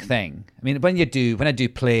naturalistic thing. I mean, when I do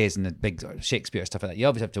plays and the big Shakespeare stuff like that, you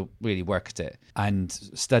obviously have to really work at it and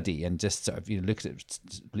study and just sort of, look at it,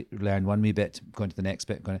 learn one wee bit, go into the next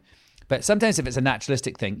bit. But sometimes if it's a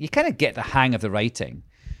naturalistic thing, you kind of get the hang of the writing.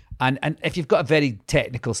 And if you've got a very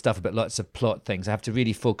technical stuff about lots of plot things, I have to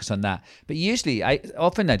really focus on that. But usually, I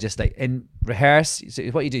just in rehearse. So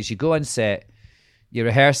what you do is you go on set, you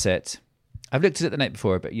rehearse it. I've looked at it the night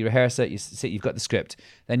before, but you rehearse it. You say you've got the script,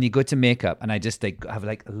 then you go to makeup, and I just have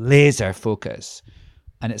laser focus.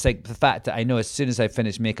 And it's like the fact that I know as soon as I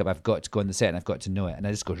finish makeup, I've got to go on the set and I've got to know it, and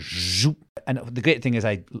I just go zoop. And the great thing is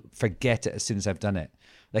I forget it as soon as I've done it.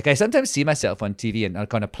 Like I sometimes see myself on TV and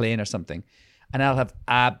on a plane or something. And I'll have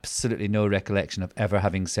absolutely no recollection of ever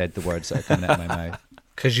having said the words that are coming out of my mouth.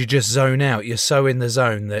 Because you just zone out. You're so in the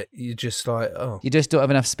zone that you just oh. You just don't have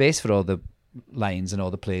enough space for all the lines and all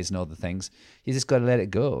the plays and all the things. You just got to let it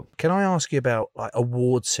go. Can I ask you about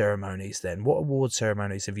award ceremonies then? What award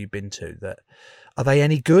ceremonies have you been to? Are they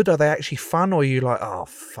any good? Are they actually fun? Or are you like, oh,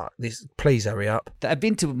 fuck this, please hurry up? I've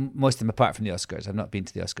been to most of them apart from the Oscars. I've not been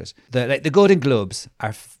to the Oscars. The Golden Globes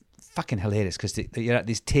are fucking hilarious because you're at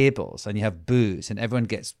these tables and you have booze and everyone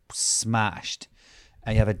gets smashed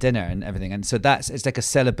and you have a dinner and everything, and so it's like a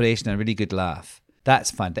celebration and a really good laugh.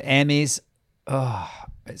 That's fun. The Emmys,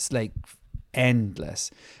 it's like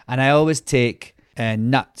endless, and I always take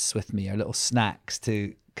nuts with me or little snacks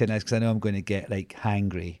because I know I'm going to get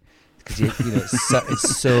hangry. Because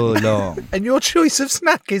it's so long. And your choice of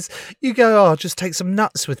snack is you go, I'll just take some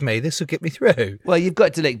nuts with me. This will get me through. Well, you've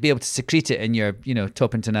got to be able to secrete it in your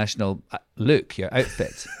top international look, your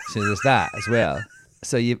outfit. So there's that as well.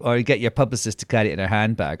 So you get your publicist to carry it in her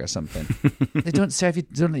handbag or something. They don't serve you.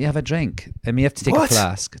 Don't let you have a drink. I mean, you have to take a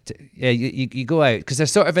flask. You go out because they're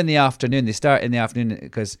sort of in the afternoon. They start in the afternoon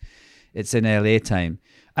because it's in LA time.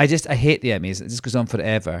 I hate the Emmys. It just goes on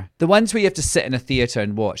forever. The ones where you have to sit in a theatre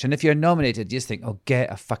and watch. And if you're nominated, you just think, get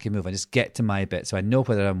a fucking move on. Just get to my bit so I know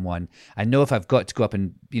whether I'm won. I know if I've got to go up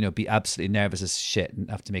and, be absolutely nervous as shit and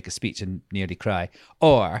have to make a speech and nearly cry.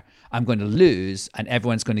 Or I'm going to lose and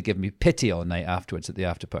everyone's going to give me pity all night afterwards at the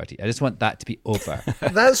after party. I just want that to be over.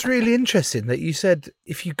 That's really interesting that you said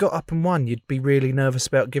if you got up and won, you'd be really nervous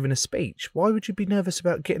about giving a speech. Why would you be nervous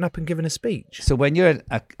about getting up and giving a speech? So when you're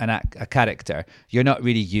a character, you're not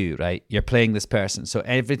really you, right? You're playing this person. So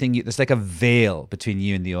everything there's like a veil between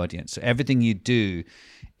you and the audience. So everything you do,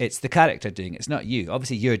 it's the character doing it. It's not you.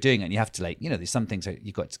 Obviously you're doing it and you have to there's some things that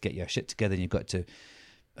you've got to get your shit together and you've got to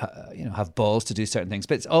have balls to do certain things,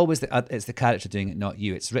 but it's always it's the character doing it, not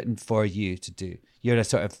you. It's written for you to do. You're a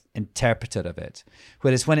sort of interpreter of it.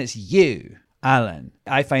 Whereas when it's you, Alan,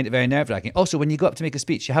 I find it very nerve-wracking. Also, when you go up to make a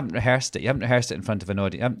speech, you haven't rehearsed it. You haven't rehearsed it in front of an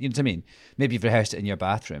audience. You know what I mean? Maybe you've rehearsed it in your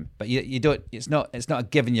bathroom, but you don't. It's not a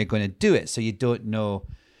given you're going to do it, so you don't know.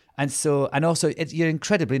 And also, you're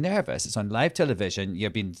incredibly nervous. It's on live television.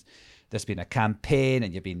 There's been a campaign,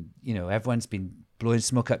 and everyone's been blowing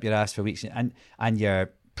smoke up your ass for weeks, and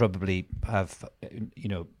you're probably have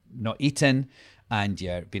not eaten, and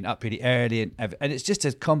you're been up really early, and it's just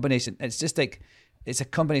a combination. It's a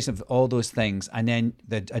combination of all those things, and then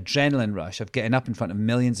the adrenaline rush of getting up in front of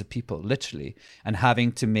millions of people, literally, and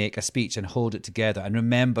having to make a speech and hold it together and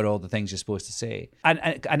remember all the things you're supposed to say.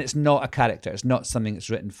 And it's not a character. It's not something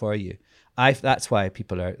that's written for you. That's why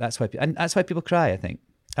people cry, I think.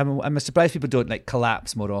 I'm surprised people don't like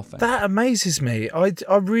collapse more often. That amazes me. I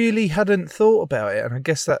really hadn't thought about it, and I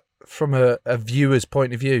guess that from a viewer's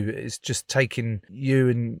point of view, it's just taking you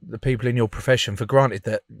and the people in your profession for granted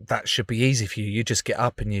that should be easy for you. You just get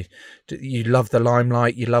up and you love the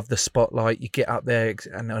limelight, you love the spotlight, you get up there,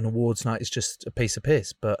 and an awards night is just a piece of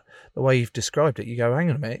piss. But the way you've described it, you go, hang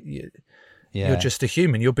on a minute, you're just a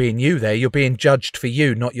human. You're being you there. You're being judged for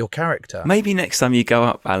you, not your character. Maybe next time you go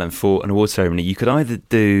up, Alan, for an award ceremony, you could either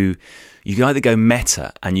go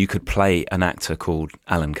meta and you could play an actor called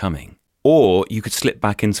Alan Cumming, or you could slip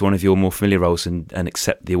back into one of your more familiar roles and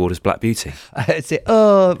accept the award as Black Beauty. I'd say,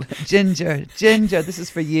 oh, Ginger, this is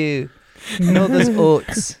for you. And all those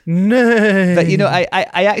oats. No. But,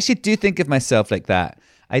 I actually do think of myself like that.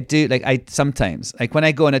 I do, sometimes, when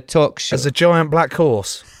I go on a talk show. As a giant black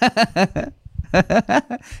horse.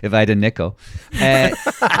 If I had a nickel. No,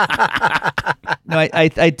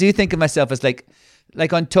 I do think of myself as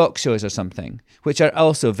like on talk shows or something, which are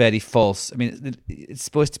also very false. I mean, it's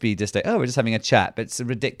supposed to be just like, oh, we're just having a chat, but it's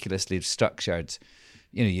ridiculously structured.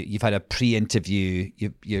 You've had a pre-interview,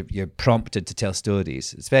 you're prompted to tell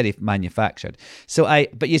stories. It's very manufactured.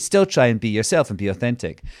 But you still try and be yourself and be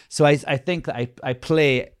authentic. So I think that I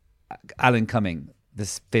play Alan Cumming,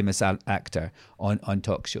 this famous actor, on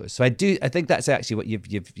talk shows. So I think that's actually what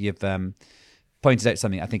you've pointed out.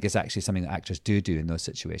 Something I think is actually something that actors do in those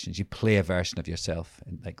situations. You play a version of yourself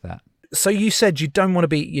like that. So you said you'd never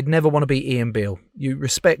want to be Ian Beale. You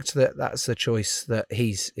respect that that's the choice that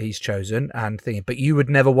he's chosen but you would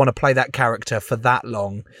never want to play that character for that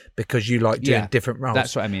long because you like doing different roles.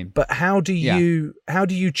 That's what I mean. But how do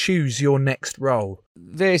you choose your next role?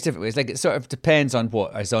 Various different ways. It sort of depends on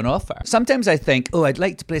what is on offer. Sometimes I think, I'd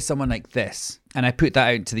like to play someone like this, and I put that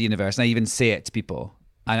out into the universe, and I even say it to people.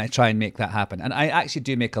 And I try and make that happen. And I actually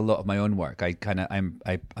do make a lot of my own work. I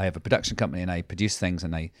have a production company and I produce things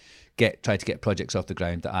and I try to get projects off the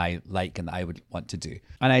ground that I like and that I would want to do.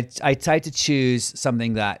 And I try to choose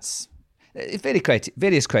something that's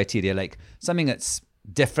various criteria, like something that's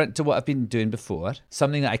different to what I've been doing before,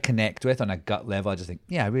 something that I connect with on a gut level. I just think,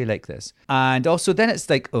 I really like this. And also then it's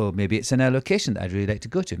like, maybe it's in a location that I'd really like to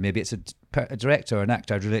go to. Maybe it's a director or an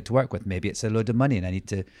actor I'd really like to work with. Maybe it's a load of money and I need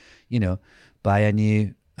to, buy a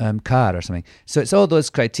new car or something. So it's all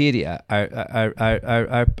those criteria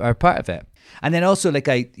are part of it. And then also,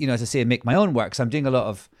 as I say, make my own work. So I'm doing a lot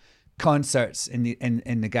of concerts in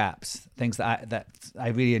the gaps, things that I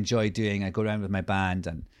really enjoy doing. I go around with my band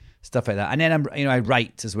and stuff like that. And then I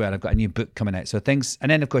write as well. I've got a new book coming out. So things,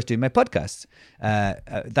 and then of course doing my podcast.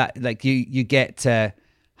 You get to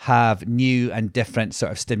have new and different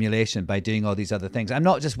sort of stimulation by doing all these other things. I'm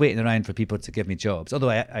not just waiting around for people to give me jobs, although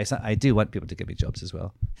I do want people to give me jobs as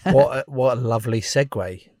well. What a lovely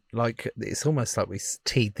segue. It's almost like we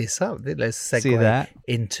teed this up. Let's segue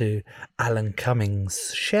into Alan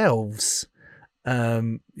Cumming's shelves.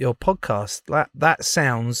 Your podcast, that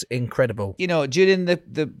sounds incredible. During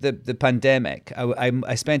the pandemic,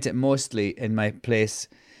 I spent it mostly in my place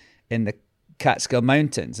in the Catskill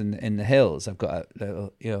Mountains in the hills. I've got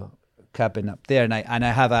a little cabin up there, and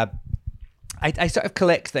I have I sort of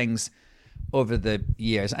collect things over the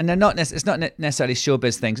years, and they're not it's not necessarily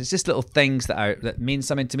showbiz things. It's just little things that mean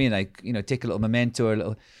something to me, and I take a little memento or a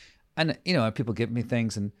little, and people give me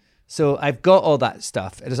things, and so I've got all that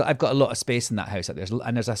stuff. I've got a lot of space in that house up there,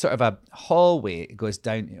 and there's a sort of a hallway. It goes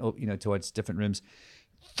down towards different rooms,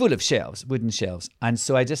 full of shelves, wooden shelves, and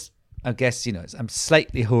so I guess, I'm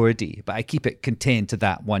slightly hoardy, but I keep it contained to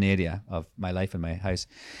that one area of my life in my house.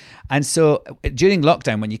 And so during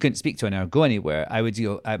lockdown, when you couldn't speak to anyone or go anywhere, I would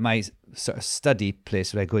at my sort of study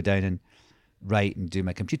place where I go down and write and do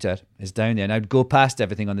my computer is down there. And I'd go past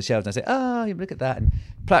everything on the shelves and I'd say, look at that. And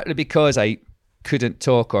partly because I couldn't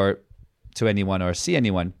talk to anyone or see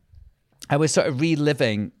anyone, I was sort of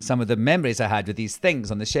reliving some of the memories I had with these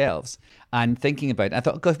things on the shelves and thinking about it. I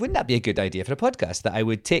thought, God, wouldn't that be a good idea for a podcast? That I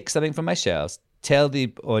would take something from my shelves, tell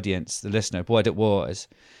the audience, the listener, what it was,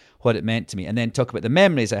 what it meant to me, and then talk about the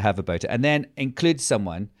memories I have about it, and then include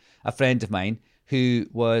someone, a friend of mine, who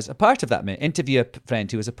was a part of that, interview a friend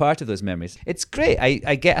who was a part of those memories. It's great.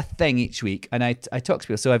 I get a thing each week and I talk to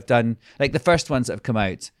people. So I've done, the first ones that have come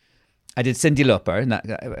out, I did Cyndi Lauper, and that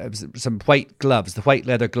it was some white gloves, the white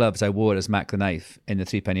leather gloves I wore as Mac the Knife in the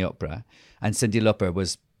Threepenny Opera. And Cyndi Lauper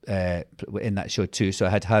was in that show too, so I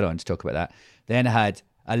had her on to talk about that. Then I had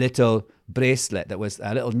a little bracelet that was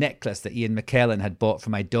a little necklace that Ian McKellen had bought for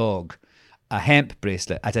my dog, a hemp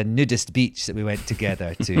bracelet at a nudist beach that we went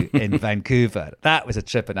together to in Vancouver. That was a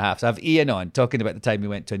trip and a half. So I have Ian on talking about the time we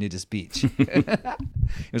went to a nudist beach. He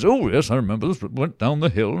goes, oh yes, I remember this. Went down the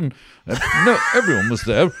hill and no, everyone was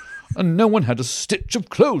there. and no one had a stitch of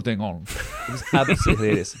clothing on. It was absolutely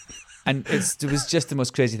hilarious. And it was just the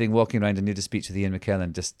most crazy thing walking around and need to speak with Ian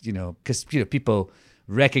McKellen, just, because, people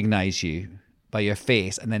recognize you by your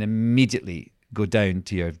face and then immediately go down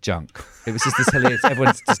to your junk. It was just this hilarious,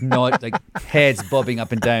 everyone's just heads bobbing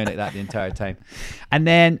up and down like that the entire time. And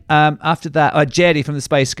then after that, Jerry from the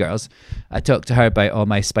Spice Girls, I talked to her about all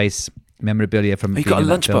my Spice memorabilia from you got a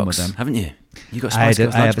lunchbox, haven't you? You got a Spice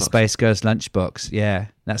Girls lunchbox. I have a Spice Girls lunchbox. Yeah,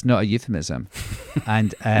 that's not a euphemism.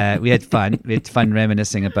 And we had fun. We had fun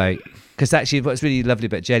reminiscing about, because actually, what's really lovely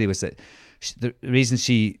about Jerry was that the reason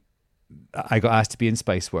I got asked to be in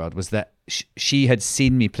Spice World was that she had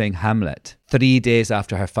seen me playing Hamlet 3 days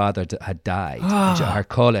after her father had died. Her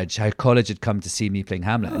college had come to see me playing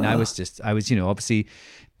Hamlet, and I was obviously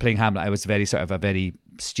playing Hamlet. I was very sort of a very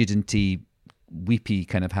studenty, weepy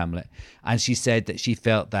kind of Hamlet, and she said that she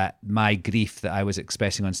felt that my grief that I was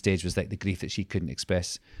expressing on stage was like the grief that she couldn't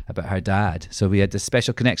express about her dad. So we had this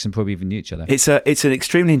special connection before we even knew each other. It's an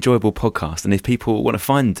extremely enjoyable podcast, and if people want to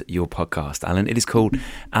find your podcast, Alan, it is called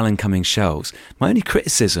Alan Cummings Shelves. My only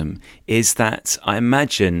criticism is that I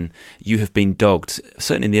imagine you have been dogged,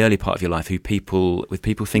 certainly in the early part of your life, with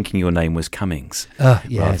people thinking your name was Cummings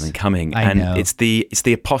rather than Cumming. I know. It's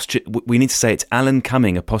the apostrophe. We need to say it's Alan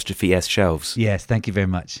Cumming 'S Shelves. Yes, thank you very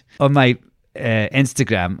much. On my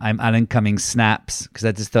Instagram, I'm Alan Cummings Snaps, because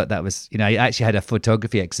I just thought that was, I actually had a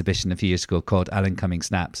photography exhibition a few years ago called Alan Cummings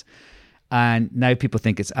Snaps, and now people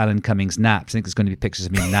think it's Alan Cummings Naps. I think there's going to be pictures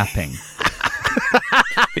of me napping.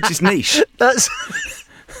 Which is niche.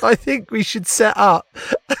 I think we should set up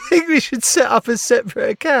a separate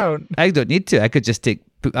account. I don't need to. I could just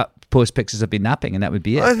post pictures of me napping and that would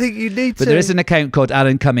be it. I think you need to. But there is an account called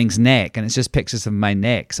Alan Cummings Neck, and it's just pictures of my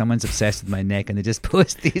neck. Someone's obsessed with my neck and they just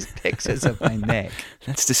post these pictures of my neck.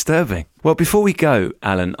 That's disturbing. Well, before we go,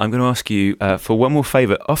 Alan, I'm going to ask you for one more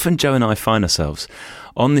favour. Often Joe and I find ourselves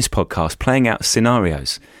on this podcast playing out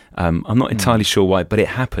scenarios. I'm not entirely sure why, but it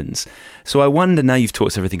happens. So I wonder, now you've taught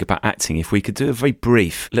us everything about acting, if we could do a very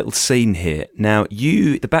brief little scene here. Now,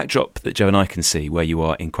 the backdrop that Joe and I can see where you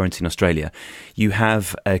are in Quarantine Australia, you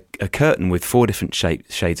have a curtain with 4 different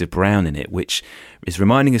shades of brown in it, which is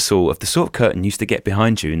reminding us all of the sort of curtain you used to get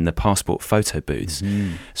behind you in the passport photo booths.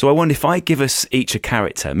 Mm-hmm. So I wonder if I give us each a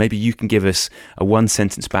character, maybe you can give us a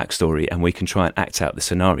 1-sentence backstory and we can try and act out the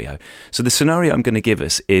scenario. So the scenario I'm going to give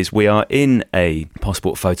us is we are in a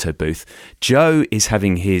passport photo booth. Joe is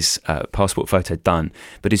having his passport photo done,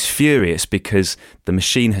 but is furious because the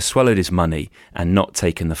machine has swallowed his money and not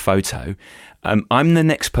taken the photo. I'm the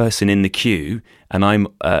next person in the queue and I'm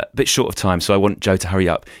a bit short of time, so I want Joe to hurry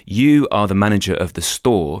up. You are the manager of the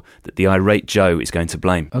store that the irate Joe is going to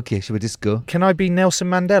blame. Okay, shall we just go? Can I be Nelson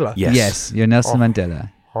Mandela? Yes, you're Nelson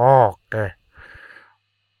Mandela. Okay.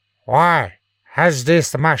 Why has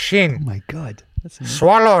this machine oh my God,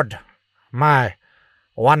 swallowed my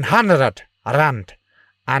 100 rand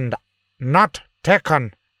and not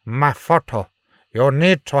taken my photo? You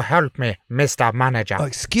need to help me, Mr. Manager. Oh,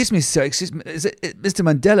 excuse me, sir. Excuse me. Is it Mr.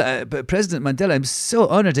 Mandela, President Mandela? I'm so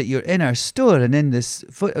honoured that you're in our store and in this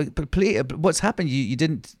please, what's happened? You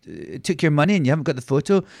didn't took your money and you haven't got the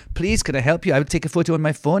photo. Please, can I help you? I would take a photo on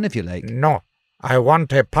my phone if you like. No, I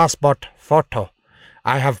want a passport photo.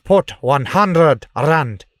 I have put 100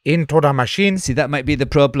 rand into the machine. See, that might be the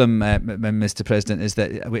problem, Mr. President, is that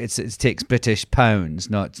it takes British pounds,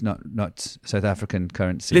 not South African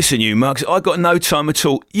currency. Listen, you mugs, I got no time at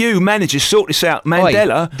all. You managers, sort this out.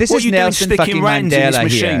 Mandela, this what is are you Nelson doing sticking rands in this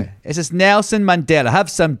machine? Here. This is Nelson Mandela. Have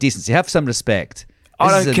some decency. Have some respect.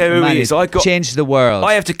 I don't care who he is. Change the world.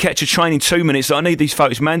 I have to catch a train in 2 minutes. I need these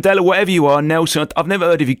photos. Mandela, whatever you are, Nelson, I've never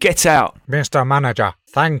heard of you. Get out. Mr. Manager,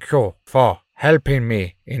 thank you for helping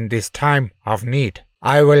me in this time of need.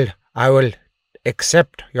 I will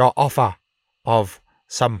accept your offer of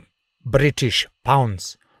some British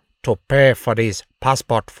pounds to pay for these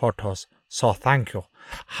passport photos. So thank you.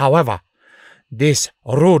 However, this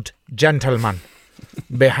rude gentleman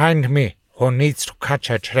behind me who needs to catch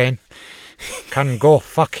a train can go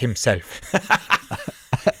fuck himself.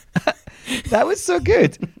 That was so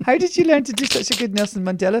good. How did you learn to do such a good Nelson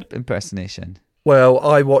Mandela impersonation? Well,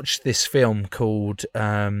 I watched this film called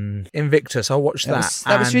Invictus. I watched that.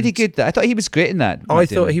 That was really good. I thought he was great in that. I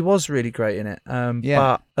thought he was really great in it.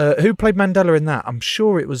 But who played Mandela in that? I'm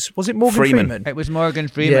sure it was it Morgan Freeman? It was Morgan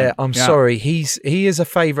Freeman. Yeah, I'm sorry. He is a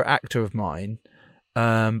favourite actor of mine.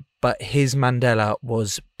 But his Mandela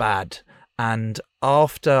was bad. And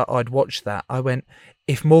after I'd watched that, I went,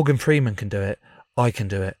 if Morgan Freeman can do it, I can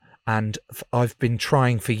do it. And I've been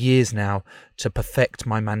trying for years now to perfect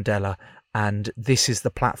my Mandela. And this is the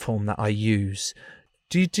platform that I use.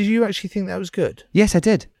 Did you actually think that was good? Yes, I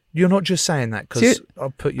did. You're not just saying that because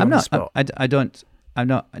I'll put you on the spot. I'm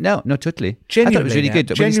not. No, totally. Genuinely, I thought it was really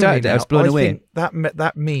good. When you started, I was blown away. Think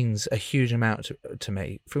that means a huge amount to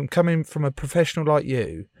me. From coming from a professional like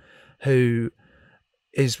you, who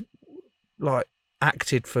is like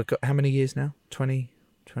acted for how many years now? 20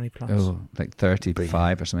 plus. Oh, like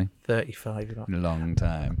 35 or something. 35. A long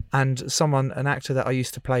time. And an actor that I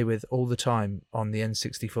used to play with all the time on the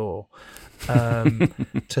N64,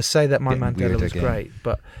 to say that my Mandela was great,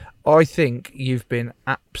 but I think you've been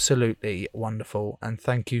absolutely wonderful, and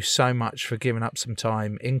thank you so much for giving up some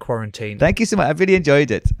time in quarantine. Thank you so much. I really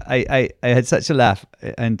enjoyed it. I had such a laugh,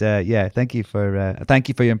 and thank you for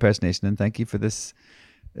your impersonation, and thank you for this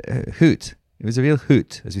hoot. It was a real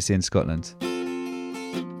hoot, as we say in Scotland.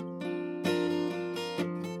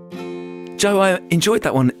 Joe, I enjoyed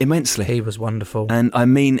that one immensely. He was wonderful. And I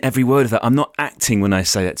mean every word of that. I'm not acting when I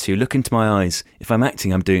say that to you. Look into my eyes. If I'm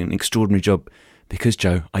acting, I'm doing an extraordinary job. Because,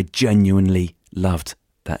 Joe, I genuinely loved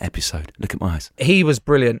that episode. Look at my eyes. He was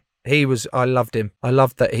brilliant. I loved him. I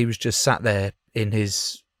loved that he was just sat there in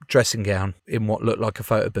his dressing gown in what looked like a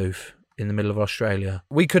photo booth in the middle of Australia.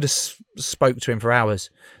 We could have spoke to him for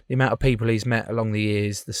hours. The amount of people he's met along the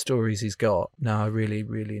years, the stories he's got. No, I really,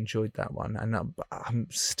 really enjoyed that one. And I'm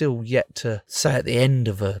still yet to say at the end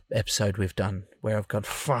of an episode we've done where I've gone,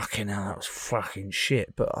 fucking hell, that was fucking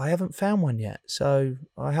shit. But I haven't found one yet. So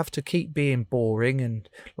I have to keep being boring and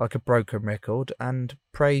like a broken record and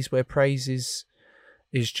praise where praise is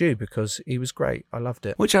due, because he was great. I loved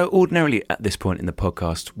it. Which ordinarily at this point in the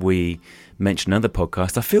podcast we mention another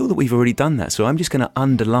podcast. I feel that we've already done that, so I'm just going to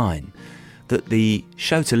underline that the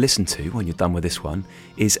show to listen to when you're done with this one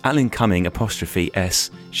is Alan Cumming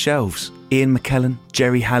 '(S) Shelves. Ian McKellen,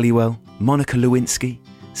 Jerry Halliwell, Monica Lewinsky,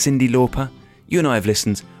 Cyndi Lauper. You and I have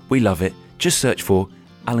listened. We love it. Just search for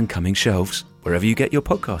Alan Cumming Shelves wherever you get your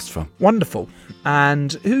podcasts from. Wonderful.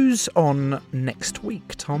 And who's on next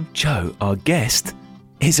week, Tom? Joe, our guest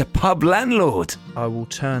is a pub landlord. I will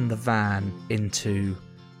turn the van into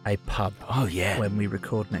a pub. Oh yeah. When we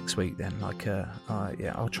record next week, then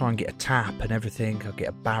I'll try and get a tap and everything. I'll get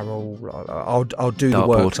a barrel. I'll do the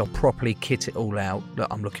works. I'll properly kit it all out. Look,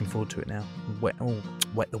 I'm looking forward to it now. Wet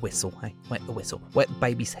the whistle. Hey, wet the whistle. Wet the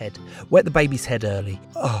baby's head. Wet the baby's head early.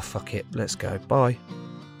 Oh fuck it. Let's go. Bye.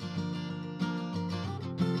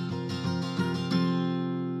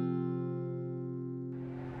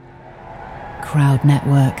 Crowd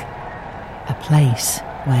Network, a place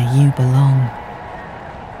where you belong.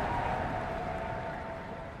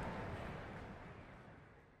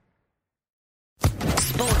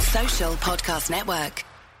 Sports Social Podcast Network.